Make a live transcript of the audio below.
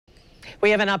We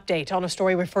have an update on a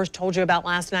story we first told you about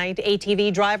last night.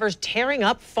 ATV drivers tearing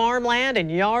up farmland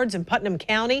and yards in Putnam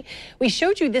County. We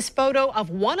showed you this photo of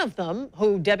one of them,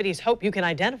 who deputies hope you can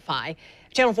identify.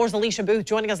 Channel 4's Alicia Booth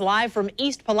joining us live from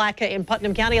East Palatka in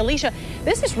Putnam County. Alicia,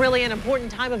 this is really an important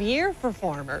time of year for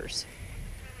farmers.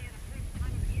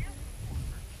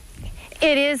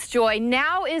 It is, Joy.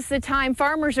 Now is the time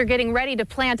farmers are getting ready to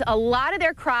plant a lot of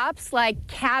their crops like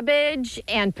cabbage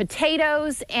and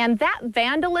potatoes, and that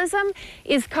vandalism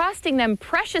is costing them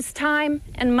precious time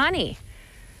and money.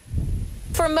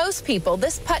 For most people,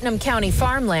 this Putnam County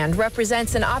farmland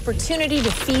represents an opportunity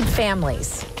to feed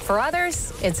families. For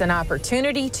others, it's an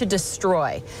opportunity to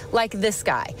destroy, like this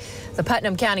guy. The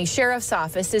Putnam County Sheriff's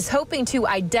Office is hoping to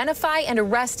identify and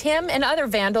arrest him and other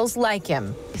vandals like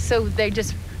him. So they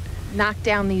just knock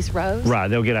down these rows? Right,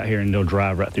 they'll get out here and they'll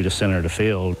drive right through the center of the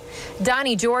field.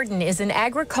 Donnie Jordan is an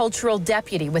agricultural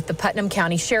deputy with the Putnam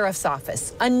County Sheriff's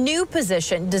Office, a new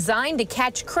position designed to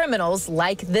catch criminals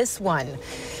like this one.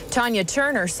 Tanya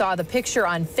Turner saw the picture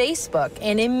on Facebook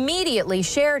and immediately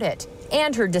shared it,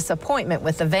 and her disappointment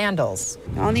with the vandals.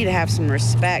 Y'all need to have some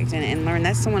respect and learn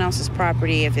that's someone else's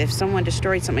property. If someone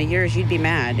destroyed something of yours, you'd be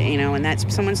mad, you know, and that's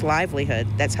someone's livelihood.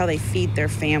 That's how they feed their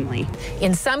family.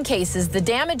 In some cases, the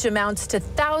damage amounts to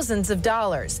thousands of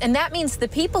dollars, and that means the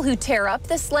people who tear up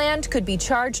this land could be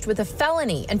charged with a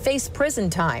felony and face prison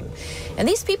time. And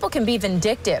these people can be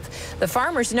vindictive. The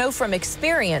farmers know from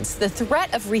experience the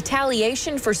threat of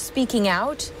retaliation for speaking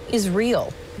out is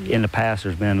real. In the past,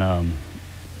 there's been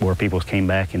where people came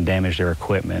back and damaged their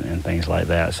equipment and things like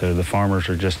that. So the farmers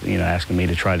are just, asking me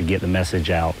to try to get the message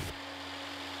out.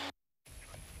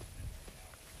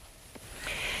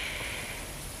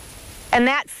 And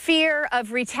that fear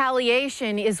of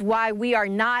retaliation is why we are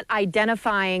not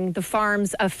identifying the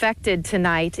farms affected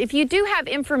tonight. If you do have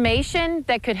information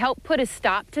that could help put a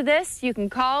stop to this, you can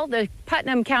call the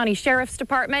Putnam County Sheriff's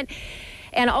Department.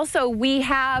 And also, we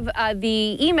have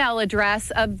the email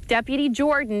address of Deputy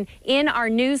Jordan in our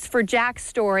News for Jax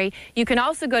story. You can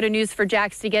also go to News for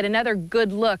Jax to get another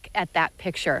good look at that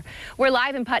picture. We're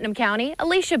live in Putnam County.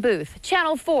 Alicia Booth,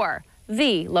 Channel 4,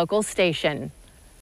 the local station.